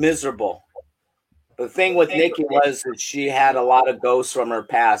miserable. The thing with Nikki was that she had a lot of ghosts from her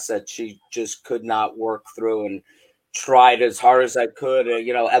past that she just could not work through, and tried as hard as I could.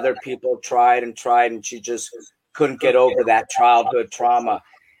 You know, other people tried, and she just couldn't get over that childhood trauma.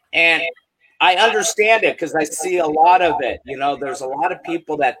 And I understand it because I see a lot of it. You know, there's a lot of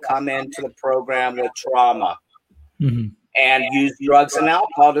people that come into the program with trauma and use drugs and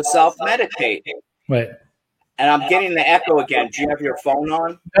alcohol to self-medicate. Right. And I'm getting the echo again. Do you have your phone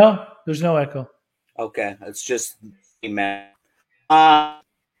on? No, there's no echo. Okay. It's just me, man. Sorry,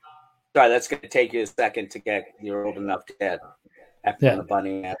 that's going to take you a second to get you're old enough to get after the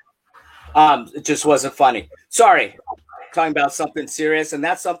bunny. It just wasn't funny. Sorry. Talking about something serious, and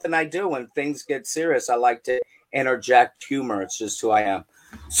that's something I do when things get serious. I like to interject humor. It's just who I am.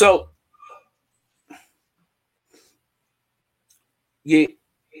 So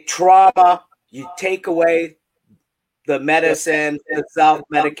trauma, you take away the medicine, the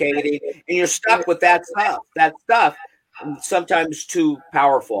self-medicating, and you're stuck with that stuff, sometimes too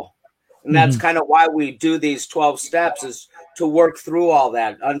powerful. And that's kind of why we do these 12 steps, is to work through all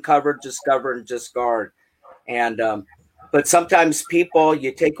that, uncover, discover, and discard. And But sometimes people,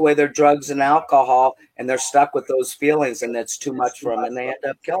 you take away their drugs and alcohol, and they're stuck with those feelings, and it's too much for them, and they end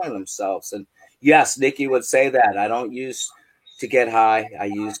up killing themselves. And yes, Nikki would say that. I don't use to get high. I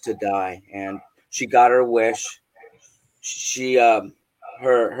use to die. And she got her wish. She,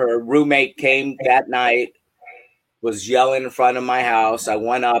 her roommate came that night, was yelling in front of my house. I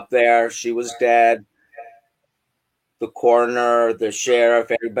went up there. She was dead. The coroner, the sheriff,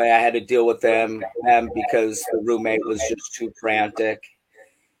 everybody, I had to deal with them because the roommate was just too frantic.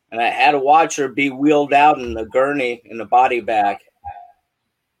 And I had to watch her be wheeled out in the gurney in the body bag.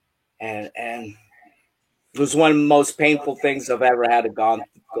 And it was one of the most painful things I've ever had to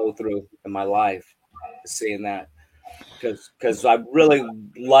go through in my life, seeing that. Because I really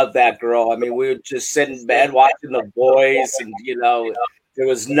loved that girl. I mean, we would just sit in bed watching The Boys, and, you know, there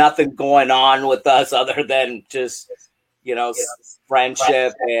was nothing going on with us other than just, you know,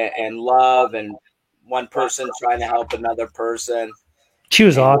 friendship and love, and one person trying to help another person. She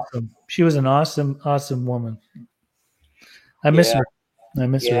was awesome. She was an awesome woman. I miss her. I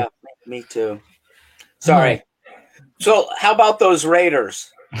miss her. Yeah, me too. Sorry. So how about those Raiders?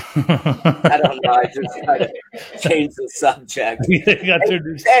 I don't know. I just got to change the subject.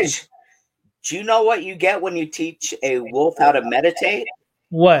 Tej, do you know what you get when you teach a wolf how to meditate?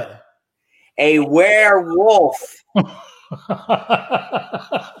 What? A werewolf.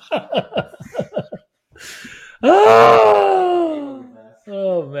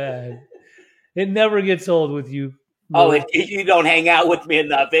 Oh man, it never gets old with you. Oh, you don't hang out with me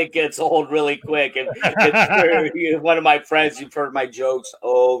enough. It gets old really quick. And you're one of my friends. You've heard my jokes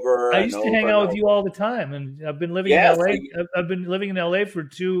over. I used to hang out with you all the time, and I've been living in LA. I've been living in LA for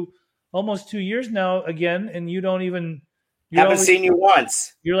almost 2 years now again, and you don't even haven't seen you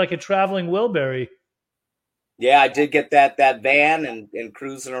once. You're like a traveling Wilbury. Yeah, I did get that van and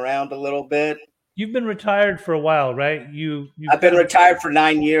cruising around a little bit. You've been retired for a while, right? I've been retired for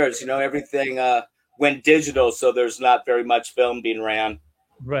 9 years. You know, everything went digital, so there's not very much film being ran.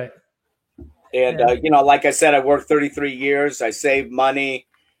 Right. And, you know, like I said, I worked 33 years. I saved money.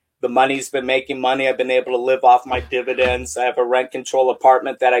 The money's been making money. I've been able to live off my dividends. I have a rent control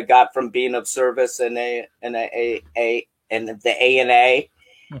apartment that I got from being of service in the A&A.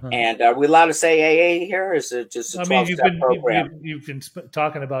 Uh-huh. And are we allowed to say AA here? Or is it just a 12-step program? You've been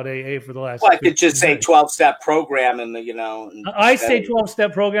talking about AA for the last. Well, I could just say 12-step program, and you know. I say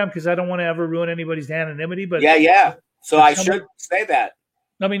 12-step program because I don't want to ever ruin anybody's anonymity. But yeah. So I should say that.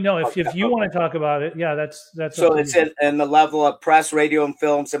 I mean, no. If you want to talk about it, yeah, that's. So it's in the level of press, radio, and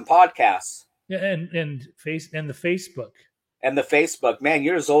films and podcasts. Yeah, and the Facebook. And the Facebook, man,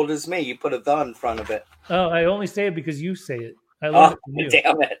 you're as old as me. You put a "the" in front of it. Oh, I only say it because you say it. I love it from you.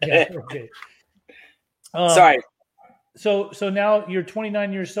 Damn it. Yeah, okay. Sorry. So now you're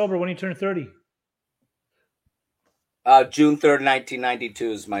 29 years sober. When you turn 30? June 3rd,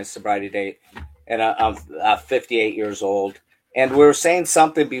 1992 is my sobriety date. And I'm 58 years old. And we were saying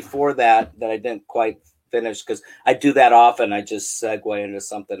something before that I didn't quite finish because I do that often. I just segue into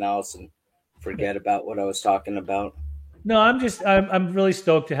something else and forget about what I was talking about. No, I'm really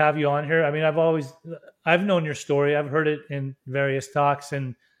stoked to have you on here. I mean, I've known your story. I've heard it in various talks,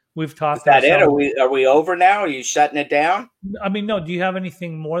 and we've talked. Is that it? Are we over now? Are you shutting it down? I mean, no. Do you have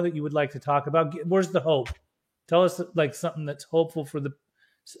anything more that you would like to talk about? Where's the hope? Tell us like something that's hopeful for the.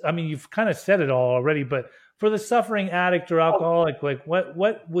 I mean, you've kind of said it all already, but for the suffering addict or alcoholic, like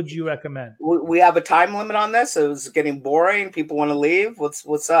what would you recommend? We have a time limit on this. It was getting boring. People want to leave.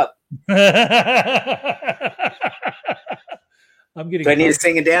 What's up? I'm getting. Do I need to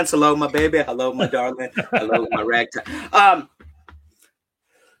sing and dance? Hello, my baby. Hello, my darling. Hello, my ragtime.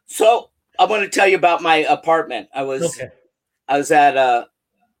 So I want to tell you about my apartment. I was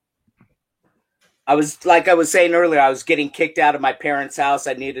like I was saying earlier, I was getting kicked out of my parents' house.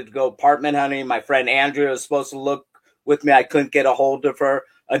 I needed to go apartment hunting. My friend Andrea was supposed to look with me. I couldn't get a hold of her.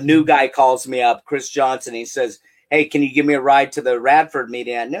 A new guy calls me up, Chris Johnson. He says, "Hey, can you give me a ride to the Radford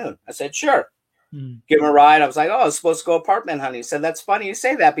meeting at noon?" I said, "Sure." Give him a ride. I was like, "Oh, I was supposed to go apartment hunting." He said, "That's funny you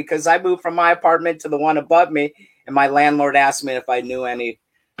say that because I moved from my apartment to the one above me, and my landlord asked me if I knew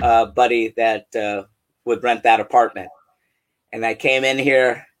anybody that would rent that apartment." And I came in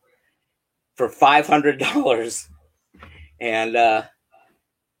here for $500, and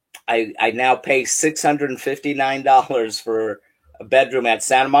I now pay $659 for a bedroom at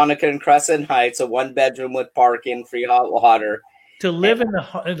Santa Monica and Crescent Heights, a 1-bedroom with parking, free hot water. To live in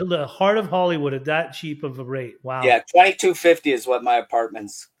the heart of Hollywood at that cheap of a rate. Wow. Yeah, $2,250 is what my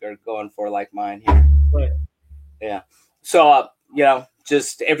apartments are going for, like mine here. Right. Yeah. So, you know,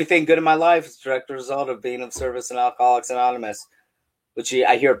 just everything good in my life is a direct result of being of service in Alcoholics Anonymous. which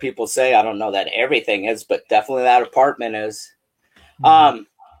I hear people say. I don't know that everything is, but definitely that apartment is.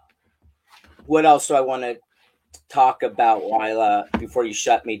 What else do I want to talk about while before you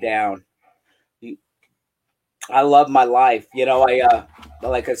shut me down? I love my life. I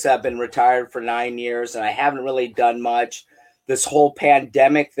like I said, I've been retired for 9 years, and I haven't really done much. This whole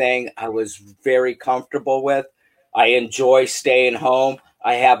pandemic thing, I was very comfortable with. I enjoy staying home.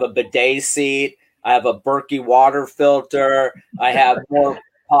 I have a bidet seat. I have a Berkey water filter. I have more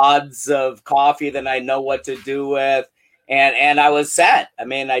pods of coffee than I know what to do with. And I was set. I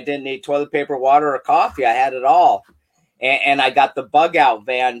mean, I didn't need toilet paper, water, or coffee. I had it all. And I got the bug out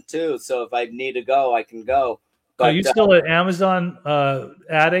van too. So if I need to go, I can go. But, are you still an Amazon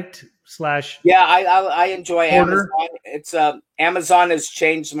addict / Yeah, I enjoy order? Amazon. It's Amazon has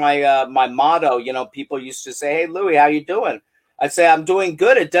changed my my motto. People used to say, "Hey, Louie, how you doing?" I say, "I'm doing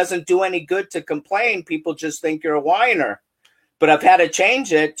good." It doesn't do any good to complain. People just think you're a whiner. But I've had to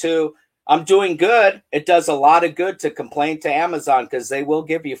change it to, "I'm doing good." It does a lot of good to complain to Amazon, because they will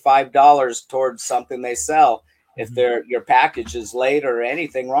give you $5 towards something they sell if your package is late or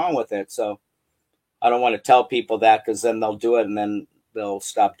anything wrong with it. So I don't want to tell people that, because then they'll do it and then they'll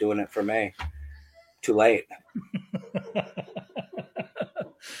stop doing it for me. Too late.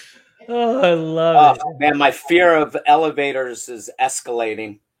 Oh, I love it. Man, my fear of elevators is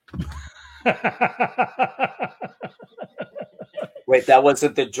escalating. Wait, that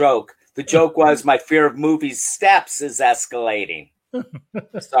wasn't the joke. The joke was my fear of movie steps is escalating.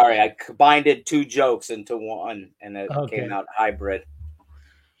 Sorry, I combined 2 jokes into one, and it came out hybrid.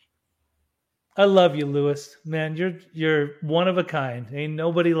 I love you, Louis. Man, you're one of a kind. Ain't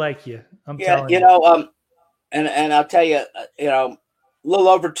nobody like you. I'm telling you. And I'll tell you, a little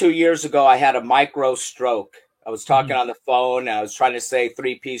over 2 years ago, I had a micro stroke. I was talking on the phone, and I was trying to say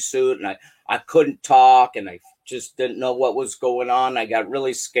 3-piece suit, and I couldn't talk, and I just didn't know what was going on. I got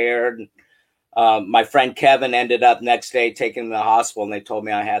really scared. My friend Kevin ended up next day taking me to the hospital, and they told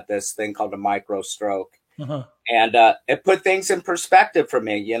me I had this thing called a micro stroke. And it put things in perspective for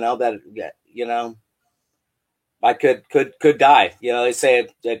me, that I could die. They say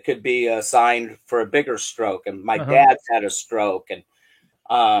it could be a sign for a bigger stroke. And my dad's had a stroke. And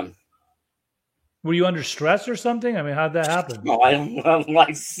were you under stress or something? I mean, how'd that happen? No, I'm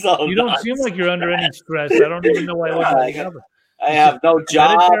like so. You don't seem like you're under any stress. I don't even know why I wasn't. I have no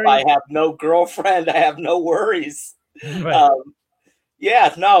job. I have no girlfriend. I have no worries. Right.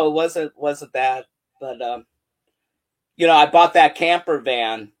 Yeah, no, it wasn't that. But I bought that camper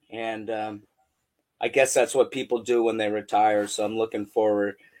van, and I guess that's what people do when they retire. So I'm looking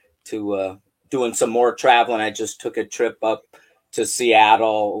forward to doing some more traveling. I just took a trip up to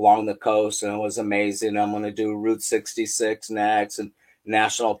Seattle along the coast, and it was amazing. I'm going to do Route 66 next, and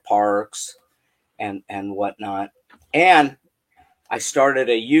national parks and whatnot. And I started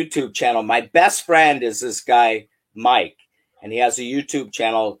a YouTube channel. My best friend is this guy, Mike, and he has a YouTube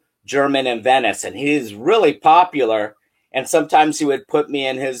channel, German in Venice, and he's really popular. And sometimes he would put me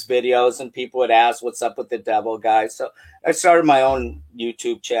in his videos, and people would ask, "What's up with the devil guy?" So I started my own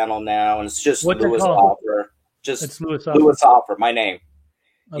YouTube channel now, and it's just Louis Offer. Just Louis Offer, my name.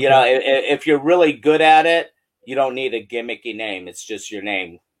 Okay. If you're really good at it, you don't need a gimmicky name. It's just your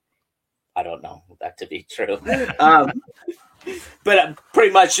name. I don't know that to be true. But I'm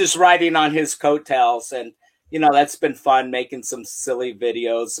pretty much just riding on his coattails, and that's been fun, making some silly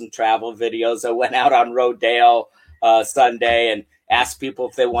videos, some travel videos. I went out on Rodeo Sunday and asked people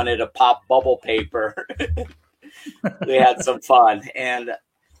if they wanted to pop bubble paper. We had some fun, and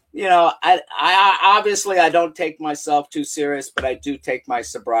I obviously I don't take myself too serious, but I do take my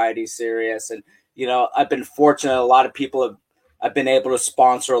sobriety serious. And I've been fortunate. A lot of people I've been able to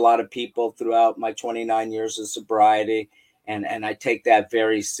sponsor a lot of people throughout my 29 years of sobriety. And I take that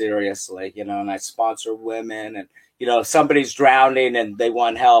very seriously, and I sponsor women. And, if somebody's drowning and they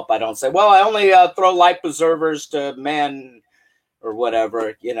want help, I don't say, well, I only throw life preservers to men or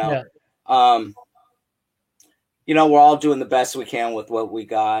whatever, Yeah. We're all doing the best we can with what we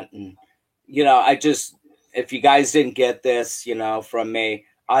got. And, if you guys didn't get this, from me,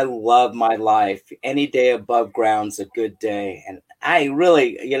 I love my life. Any day above ground's a good day. And I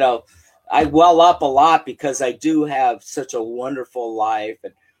really, I well up a lot because I do have such a wonderful life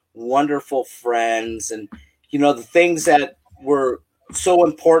and wonderful friends. And, the things that were so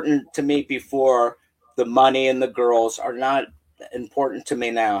important to me before, the money and the girls, are not important to me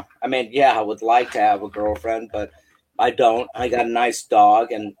now. I mean, yeah, I would like to have a girlfriend, but I don't. I got a nice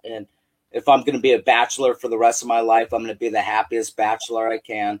dog. And if I'm going to be a bachelor for the rest of my life, I'm going to be the happiest bachelor I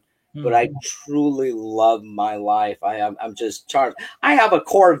can. Mm-hmm. But I truly love my life. I'm just charmed. I have a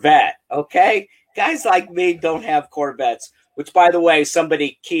Corvette, okay? Guys like me don't have Corvettes. which, by the way,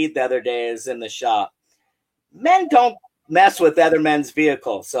 somebody keyed the other day is in the shop. Men don't mess with other men's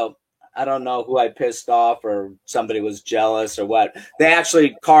vehicles. So I don't know who I pissed off or somebody was jealous or what. They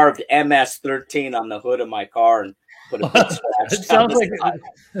actually carved MS-13 on the hood of my car and put a big scratch. It sounds like,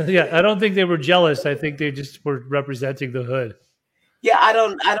 yeah, I don't think they were jealous. I think they just were representing the hood. Yeah, I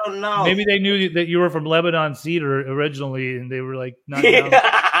don't know. Maybe they knew that you were from Lebanon Cedar originally, and they were like, not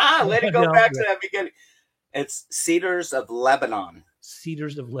let it go back to that beginning. It's Cedars of Lebanon.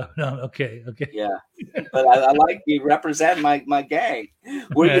 Cedars of Lebanon. Okay. Yeah, but I like you represent my gang.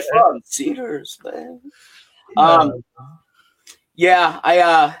 Where you from? Cedars, man.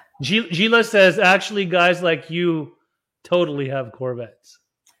 Yeah, Gila says, actually, guys like you totally have Corvettes.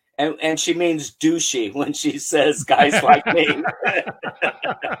 And she means douchey when she says guys like me.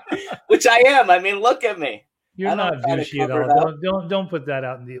 Which I am. I mean, look at me. You're not douchey at all. Don't put that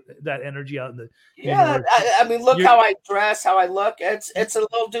out in that energy out in the universe. I mean, look how I dress, how I look. It's a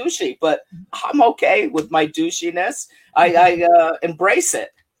little douchey, but I'm okay with my douchiness. I embrace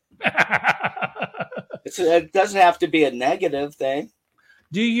it. It doesn't have to be a negative thing.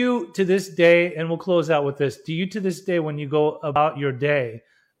 Do you, to this day, and we'll close out with this, do you to this day, when you go about your day,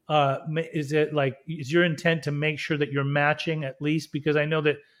 is your intent to make sure that you're matching at least? Because I know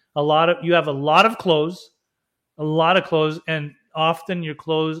that you have a lot of clothes, and often your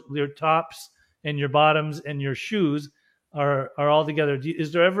clothes, your tops and your bottoms and your shoes are all together.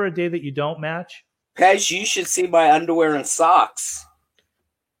 Is there ever a day that you don't match? Pej, you should see my underwear and socks.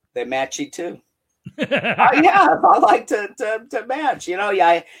 They matchy too. Yeah, I like to match. You know,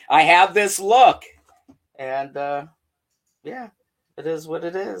 I have this look, and yeah. It is what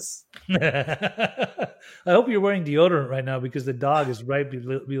it is. I hope you're wearing deodorant right now because the dog is right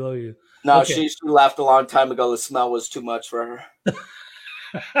below you. No, okay. She left a long time ago. The smell was too much for her.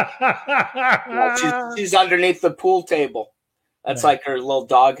 No, she's underneath the pool table. That's like her little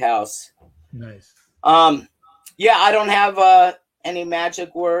doghouse. Nice. Yeah, I don't have any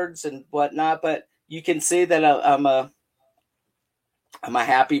magic words and whatnot, but you can see that I'm a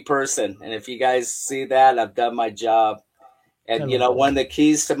happy person, and if you guys see that, I've done my job. And, you know, one of the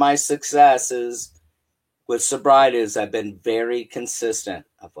keys to my success is with sobriety is I've been very consistent.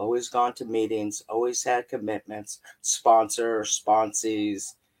 I've always gone to meetings, always had commitments,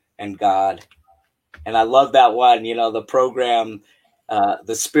 sponsees, and God. And I love that one, you know, the program,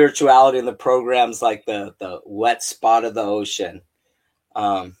 the spirituality in the program's like the wet spot of the ocean.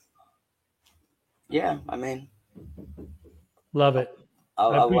 Yeah, I mean. Love it. I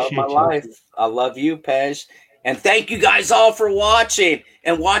love my life. I love you, Pej. And thank you guys all for watching,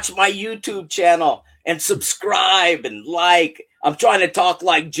 and watch my YouTube channel and subscribe and like. I'm trying to talk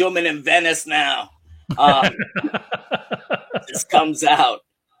like Gentleman in Venice now. This comes out.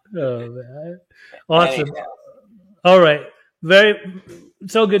 Oh, man. Awesome. Anyhow. All right.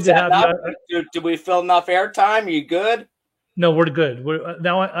 So good to have you. Did we fill enough airtime? Are you good? No, we're good.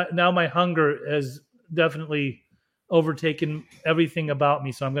 Now my hunger has definitely overtaken everything about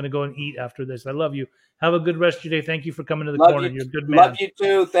me, so I'm going to go and eat after this. I love you. Have a good rest of your day. Thank you for coming to the corner. You're a good man. Love you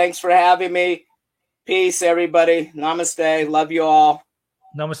too. Thanks for having me. Peace, everybody. Namaste. Love you all.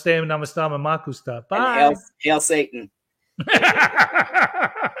 Namaste. Namastama Makusta. Bye. Hail Satan.